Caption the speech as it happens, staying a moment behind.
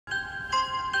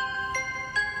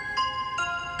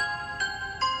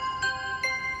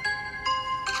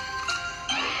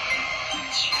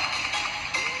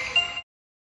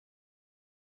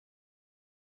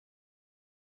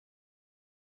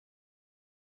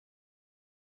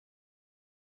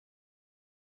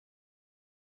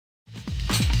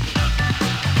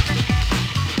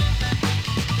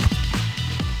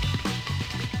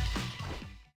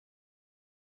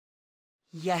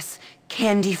Yes,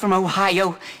 Candy from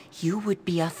Ohio, you would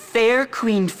be a fair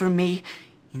queen for me.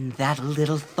 In that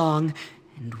little thong,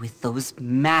 and with those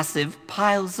massive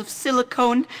piles of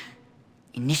silicone.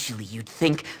 Initially you'd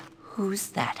think,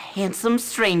 who's that handsome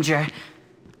stranger?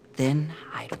 Then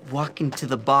I'd walk into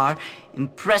the bar,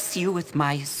 impress you with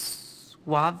my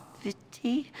suavity?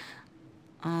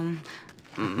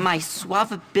 My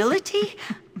suavability?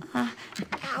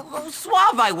 How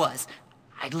suave I was!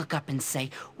 I'd look up and say,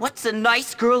 what's a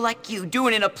nice girl like you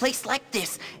doing in a place like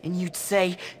this? And you'd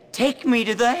say, take me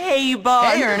to the hay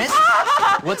barn. Hey, Ernest.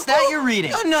 What's that you're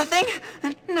reading? Nothing.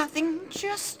 Nothing.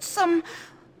 Just some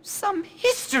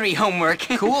history homework.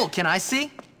 Cool. Can I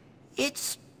see?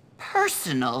 It's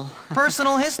personal.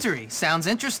 Personal history. Sounds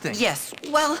interesting. Yes.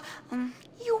 Well,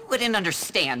 you wouldn't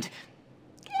understand.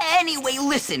 Anyway,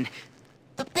 listen.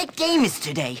 The big game is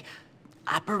today.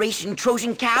 Operation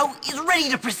Trojan Cow is ready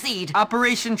to proceed.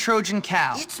 Operation Trojan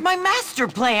Cow. It's my master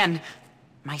plan.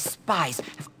 My spies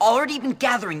have already been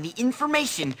gathering the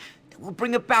information that will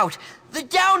bring about the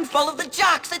downfall of the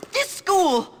jocks at this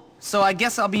school. So I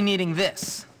guess I'll be needing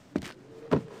this.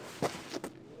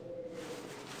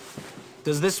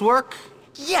 Does this work?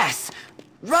 Yes.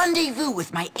 Rendezvous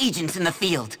with my agents in the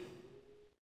field.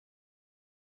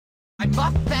 I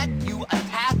must set you a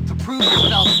task to prove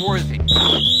yourself worthy.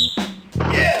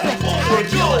 Yeah!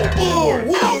 Forward, go! Forward,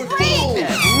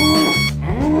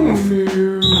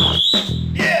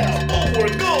 Yeah!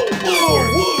 Forward, go!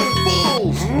 Forward,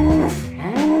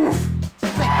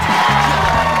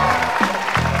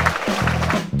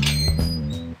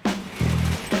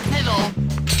 Middle.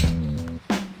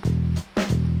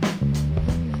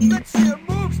 Let's see your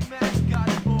moves,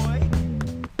 mascot boy.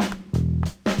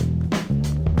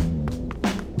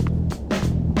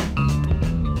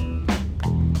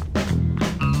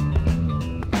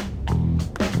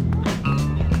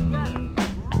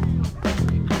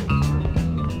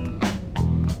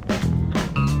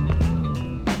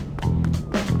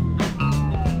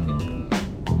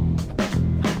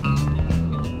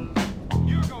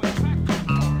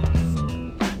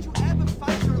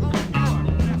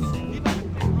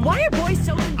 Why are boys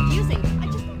so confusing?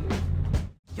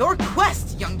 Your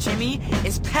quest, young Jimmy,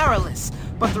 is perilous,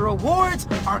 but the rewards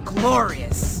are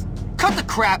glorious. Cut the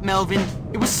crap, Melvin.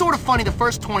 It was sort of funny the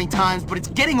first 20 times, but it's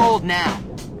getting old now.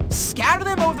 Scatter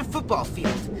them over the football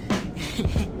field.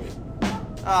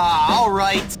 All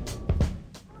right.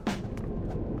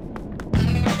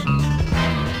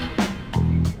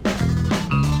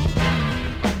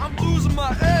 I'm losing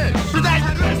my edge. For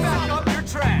that, back up your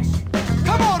trash.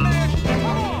 Come on, man. Come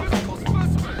on.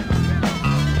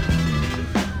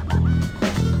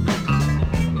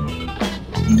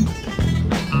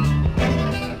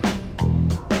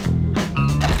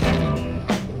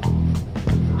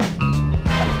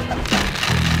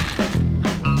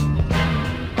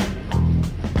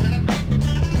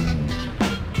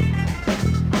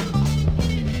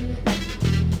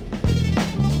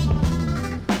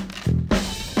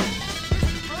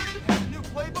 New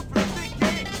playbook for the big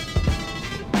game.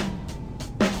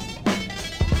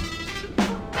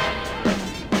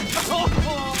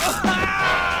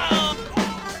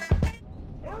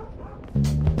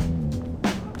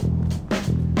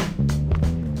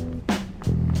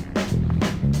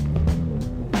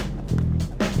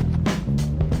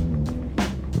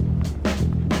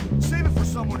 Save it for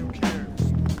someone who cares.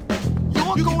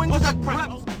 You're going to the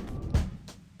prep.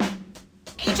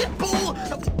 Agent Bull,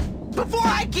 before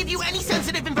I give you any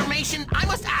sensitive information, I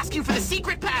must ask you for the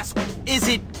secret password. Is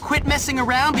it quit messing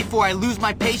around before I lose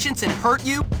my patience and hurt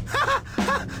you?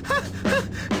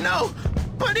 No,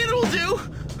 but it'll do.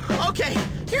 Okay,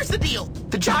 here's the deal.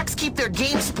 The jocks keep their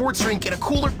game sports drink in a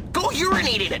cooler. Go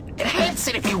urinate in it. Enhance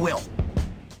it, if you will.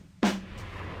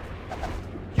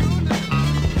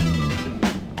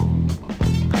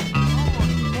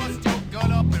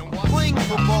 Playing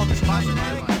football despite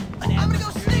I'm gonna go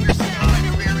Snicker sound on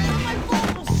your rear end of my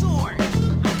vocal sword.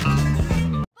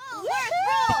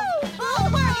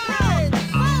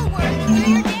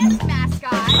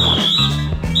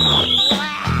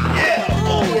 Yeah!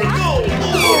 Forward, go!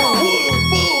 Forward,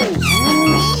 bulls!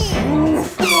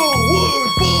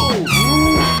 Forward, bulls!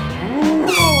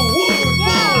 Forward,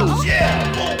 bulls! Yeah!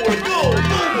 Forward, go!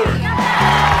 Forward!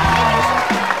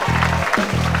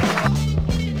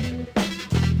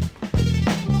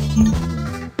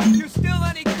 You still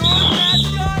any good,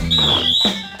 mascot?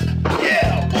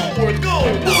 Yeah! Forward, go!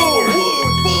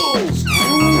 Forward, bulls!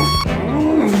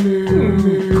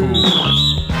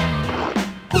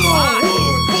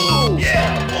 Forward, bulls!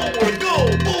 Yeah! Forward, go!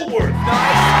 Forward!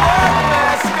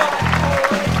 Nice work, mascot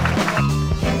boy.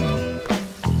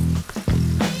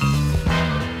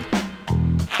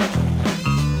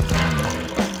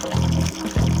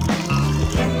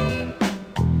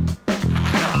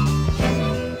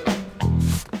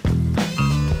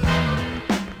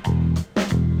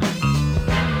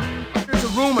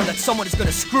 someone is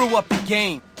gonna screw up the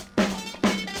game.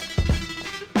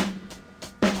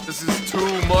 This is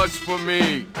too much for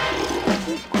me.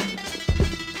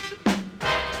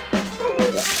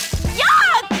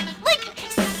 Yuck! Like,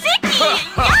 sicky!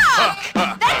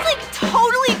 Yuck! That's like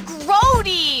totally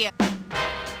grody!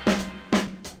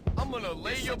 I'm gonna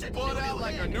lay your butt out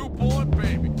like a newborn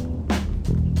baby.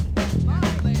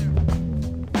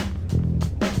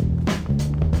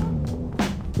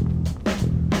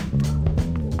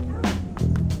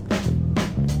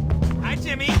 Hi,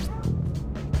 Jimmy.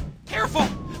 Careful!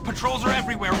 Patrols are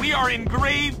everywhere. We are in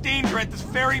grave danger at this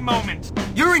very moment.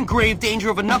 You're in grave danger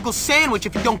of a knuckle sandwich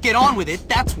if you don't get on with it,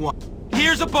 that's what.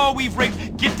 Here's a ball we've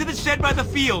rigged. Get to the shed by the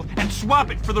field and swap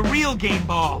it for the real game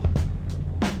ball.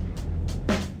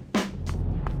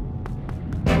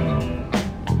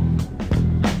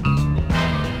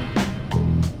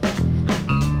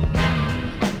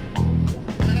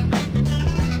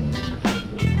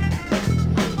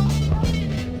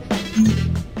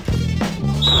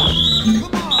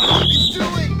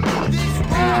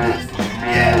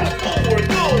 Yeah, forward,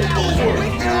 go,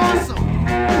 forward.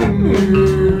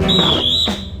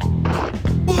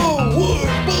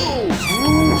 Forward, bulls.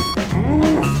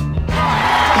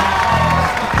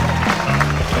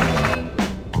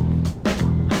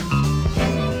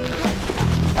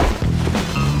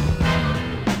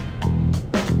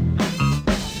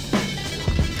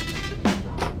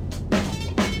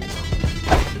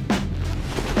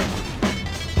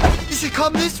 You should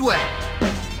come this way.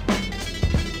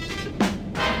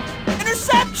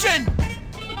 Interception!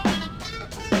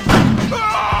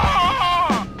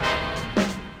 Ah!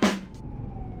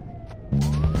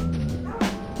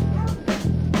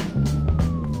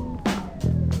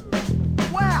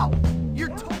 Wow, you're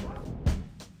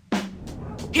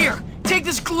Here, take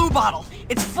this glue bottle.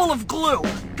 It's full of glue.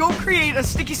 Go create a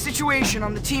sticky situation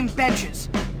on the team benches.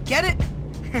 Get it?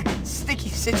 Sticky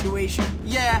situation.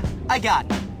 Yeah, I got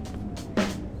it.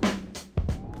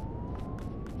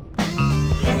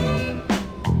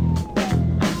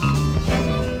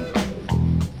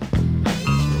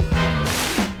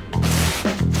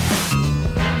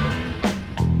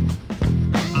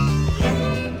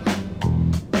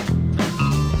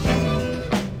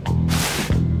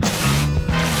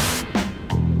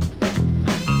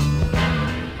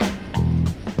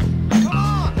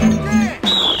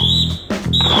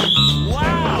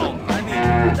 Wow! I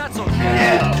mean, that's okay.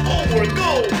 Yeah, forward,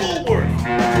 go, forward.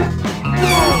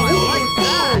 Forward,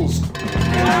 bulls.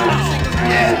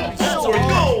 Yeah, forward,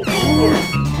 go,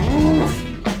 forward.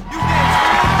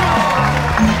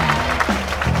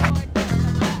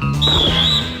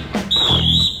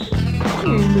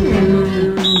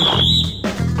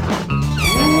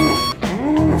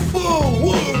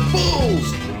 Forward, bulls.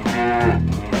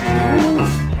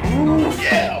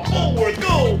 Yeah, forward,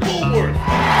 go, forward.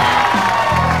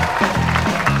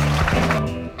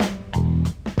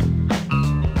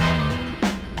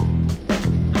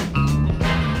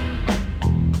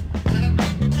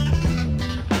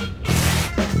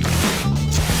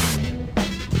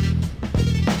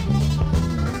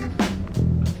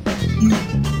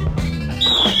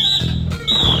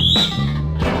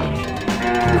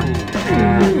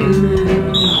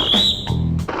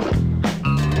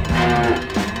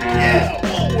 Yeah,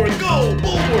 forward, go,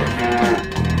 forward.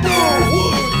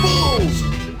 Forward, bulls.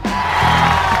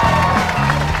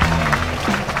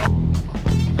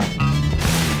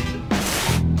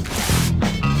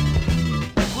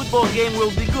 Football game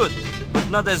will be good, but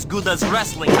not as good as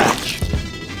wrestling match.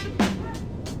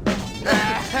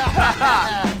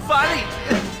 Funny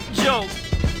joke.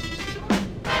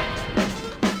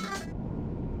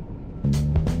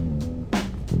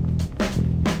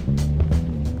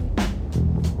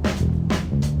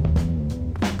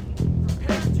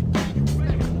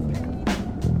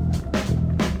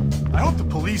 I hope the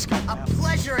police come. A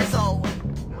pleasure as always.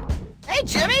 Hey,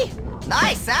 Jimmy!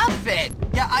 Nice outfit!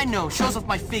 Yeah, I know. Shows off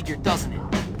my figure, doesn't it?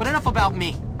 But enough about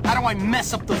me. How do I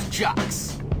mess up those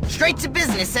jocks? Straight to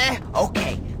business, eh?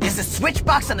 Okay, there's a switch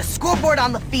box on the scoreboard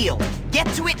on the field. Get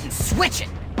to it and switch it.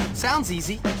 Sounds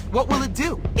easy. What will it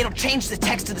do? It'll change the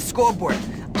text of the scoreboard.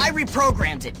 I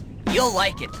reprogrammed it. You'll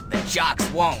like it. The jocks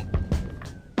won't.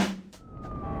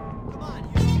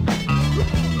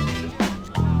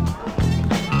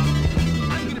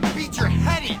 I'm gonna beat your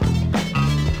head in.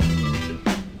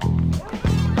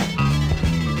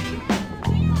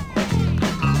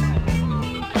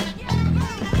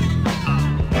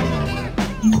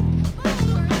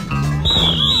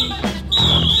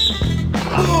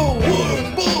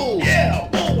 Forward, bulls. Yeah,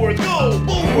 forward, go,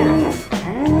 forward.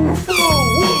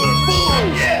 Forward,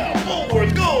 bulls. Yeah,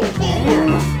 forward, go,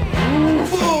 forward.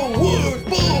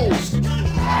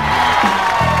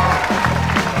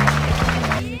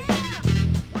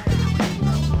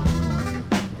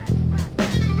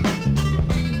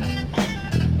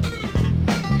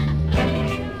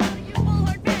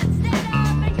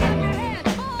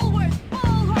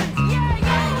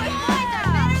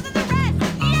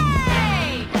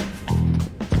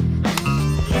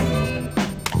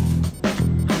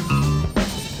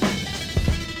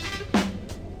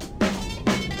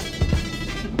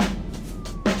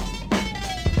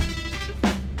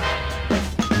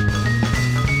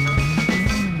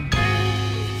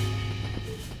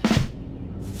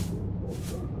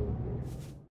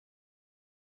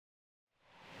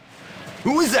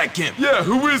 Who is that gimp? Yeah,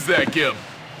 who is that gimp?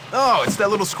 Oh, it's that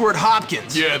little squirt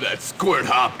Hopkins. Yeah, that's Squirt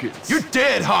Hopkins. You're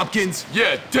dead, Hopkins.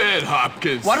 Yeah, dead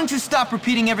Hopkins. Why don't you stop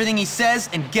repeating everything he says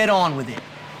and get on with it?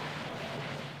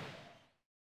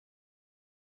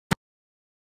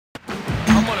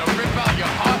 I'm gonna rip out your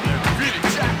heart and really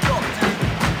jacked up, dude.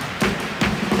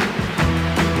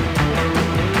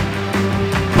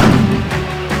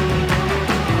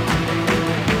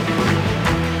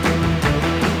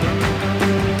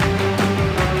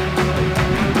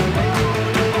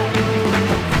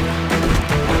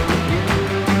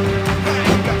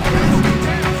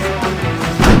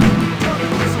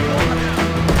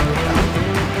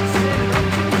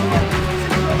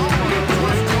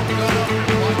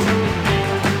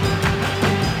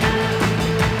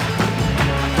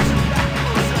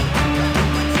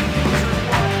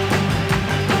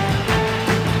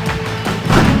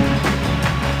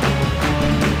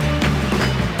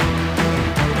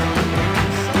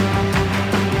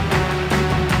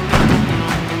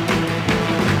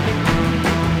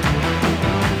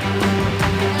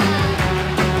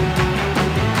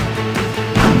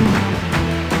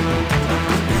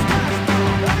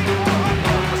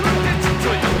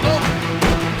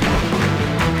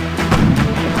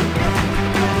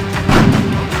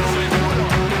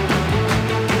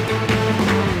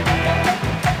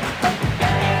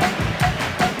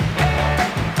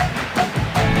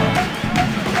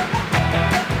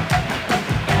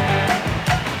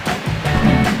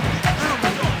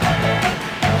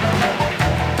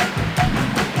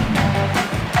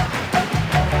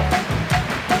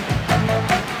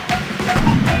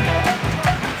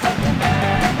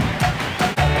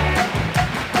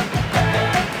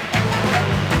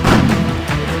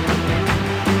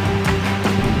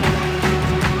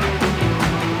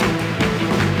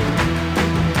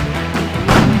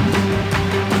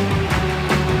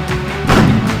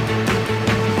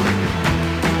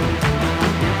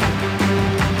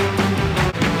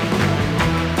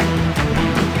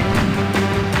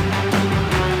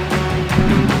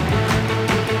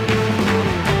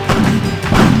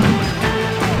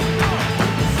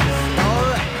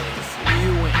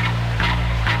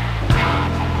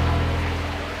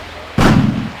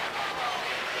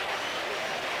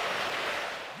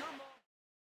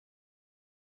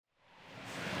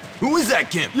 Who is that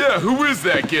gimp? Yeah, who is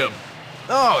that gimp?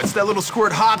 Oh, it's that little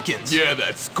squirt Hopkins. Yeah,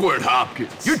 that's Squirt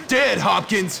Hopkins. You're dead,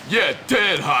 Hopkins. Yeah,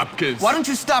 dead Hopkins. Why don't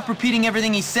you stop repeating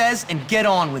everything he says and get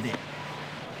on with it?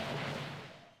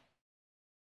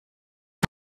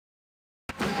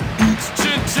 It's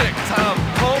chin check time,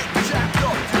 pump. Jacked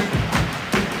up, dude.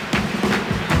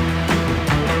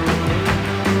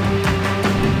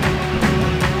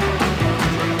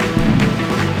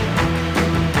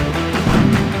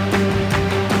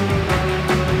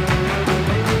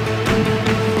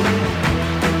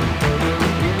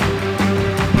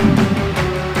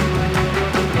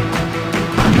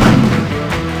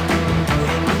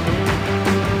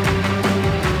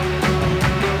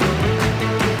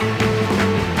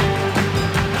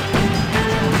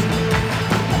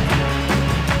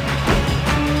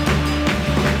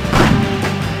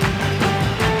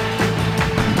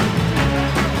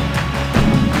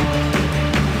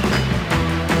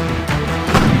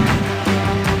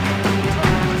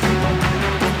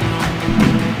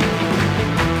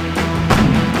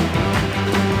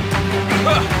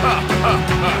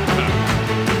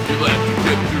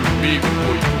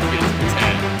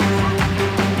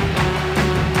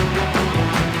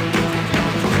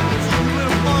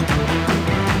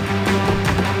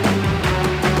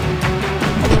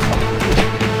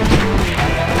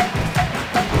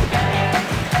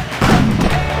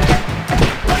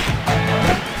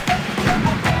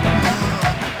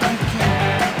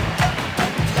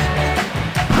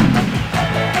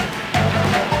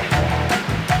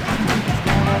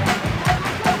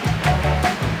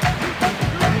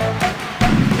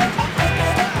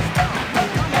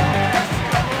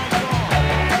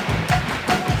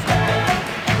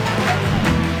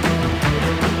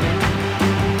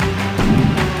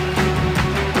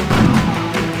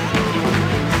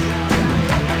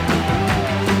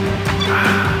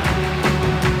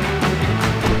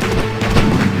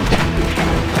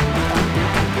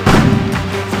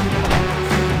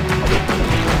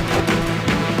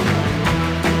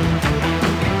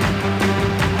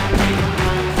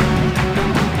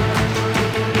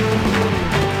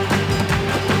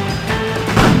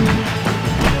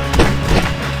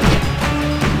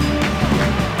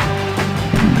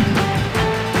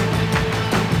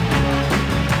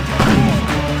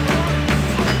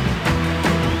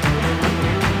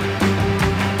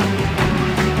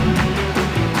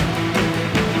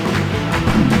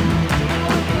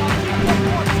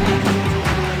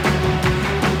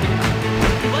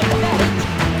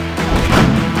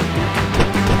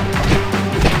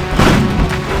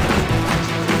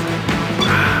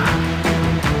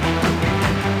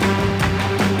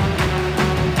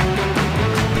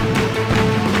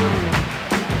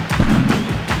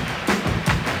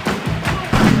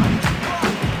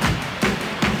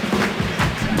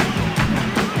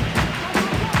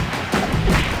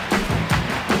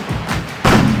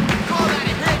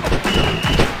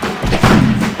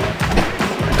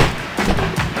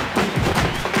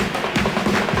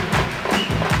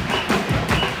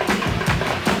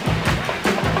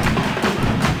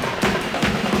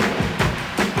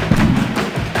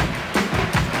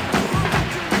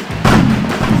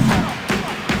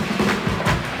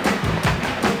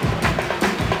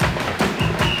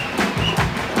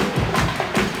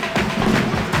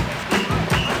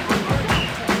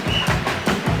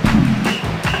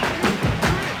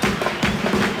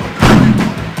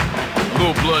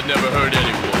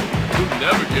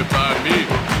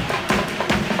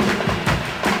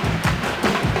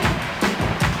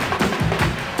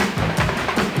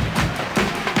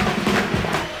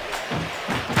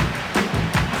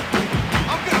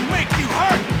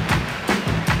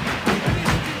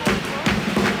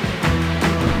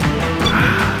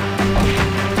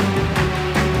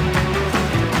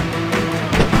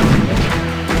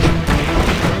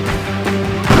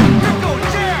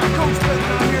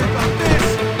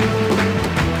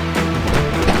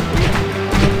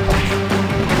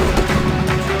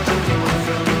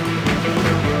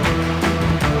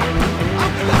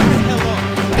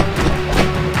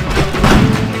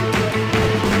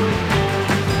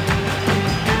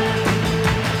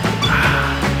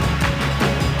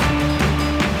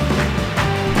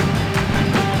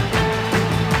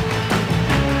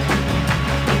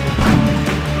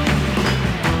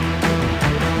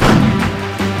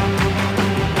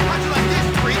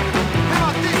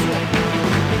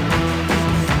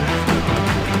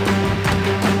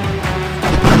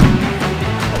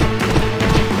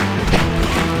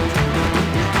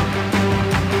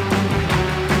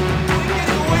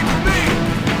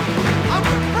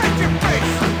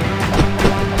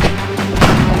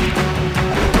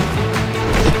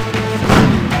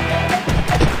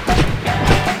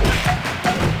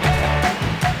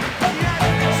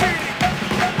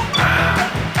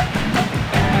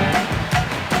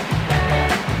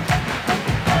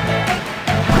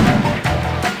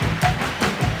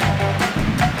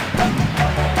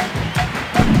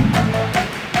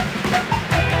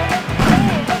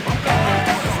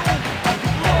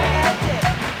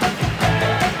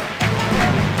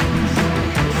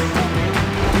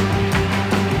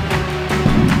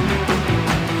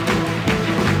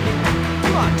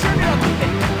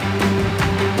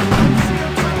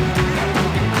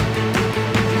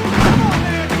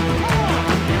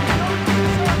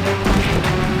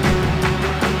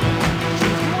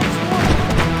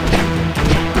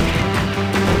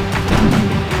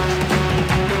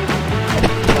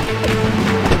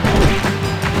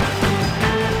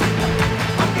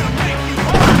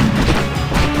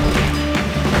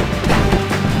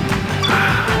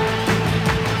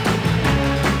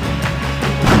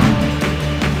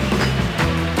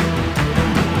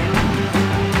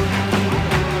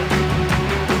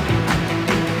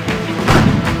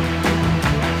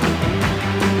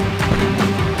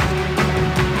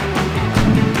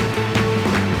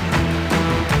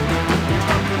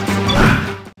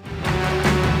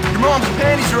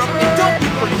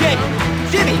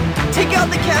 Take out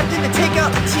the captain and take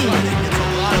out the team. It's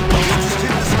a lot of bullshit. Just hit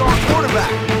the star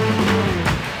quarterback.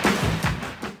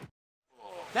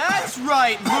 That's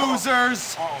right,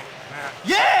 losers!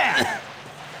 Yeah!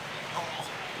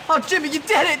 Oh, Jimmy, you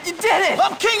did it! You did it!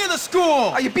 I'm king of the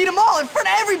school! Oh, you beat them all in front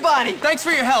of everybody! Thanks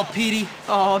for your help, Petey.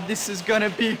 Oh, this is gonna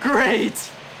be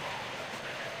great.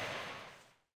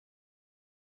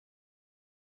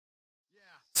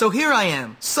 So here I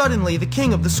am, suddenly the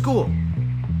king of the school.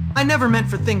 I never meant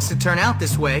for things to turn out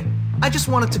this way. I just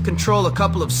wanted to control a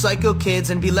couple of psycho kids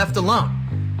and be left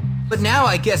alone. But now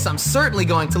I guess I'm certainly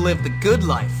going to live the good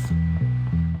life.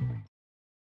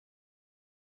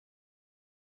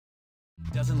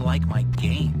 Doesn't like my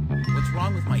game. What's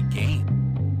wrong with my game?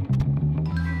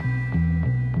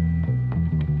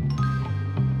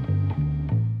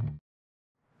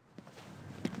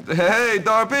 Hey,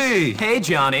 Darby! Hey,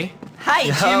 Johnny. Hi,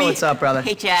 Jimmy. What's up, brother?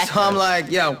 Hey, Chad. So I'm like,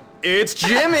 yo, it's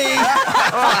Jimmy! Hey,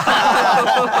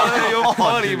 you're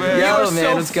funny, man. Yo,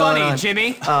 man, what's going on?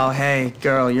 Jimmy. Oh, hey,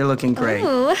 girl, you're looking great.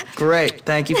 Ooh. Great.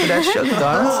 Thank you for that sugar,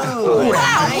 darling.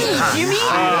 Wow, hey, Jimmy. All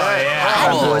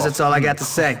right, boys, that's all I got to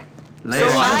say. Later.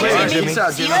 Bye, Jimmy. Peace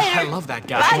out, See you Jimmy. later. I love that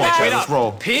guy. Bye, Come on, guys. straight Let's up.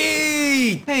 roll.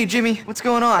 Pete! Hey, Jimmy, what's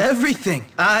going on? Everything.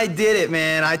 I did it,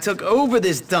 man. I took over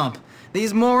this dump.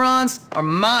 These morons are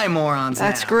my morons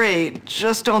That's now. great.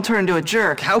 Just don't turn into a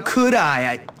jerk. How could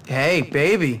I? Hey,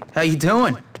 baby. How you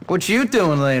doing? What you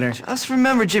doing later? Just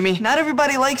remember, Jimmy, not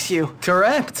everybody likes you.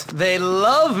 Correct. They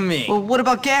love me. Well, what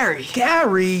about Gary?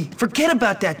 Gary, forget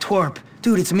about that twerp.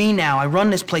 Dude, it's me now. I run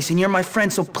this place and you're my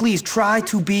friend, so please try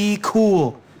to be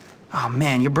cool. Oh,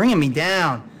 man, you're bringing me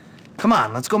down. Come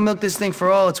on, let's go milk this thing for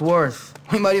all it's worth.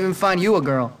 We might even find you a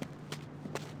girl.